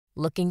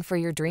Looking for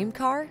your dream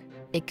car?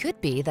 It could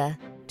be the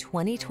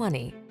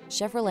 2020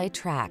 Chevrolet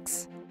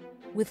Trax.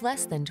 With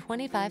less than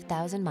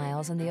 25,000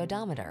 miles on the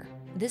odometer,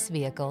 this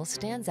vehicle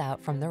stands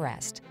out from the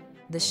rest.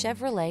 The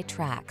Chevrolet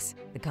Trax,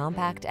 the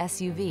compact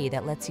SUV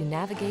that lets you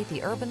navigate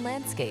the urban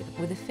landscape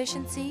with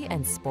efficiency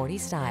and sporty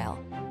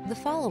style. The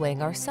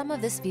following are some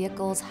of this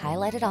vehicle's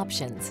highlighted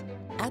options: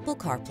 Apple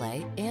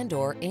CarPlay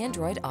and/or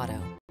Android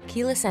Auto,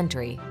 keyless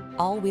entry,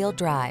 all-wheel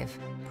drive,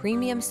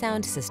 premium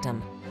sound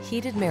system,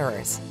 heated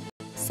mirrors,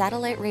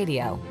 satellite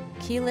radio,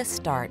 keyless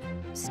start,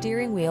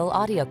 steering wheel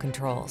audio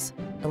controls,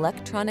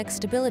 electronic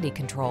stability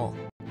control,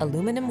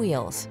 aluminum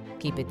wheels.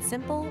 Keep it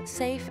simple,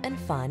 safe, and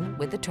fun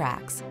with the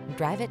Trax.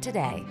 Drive it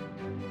today.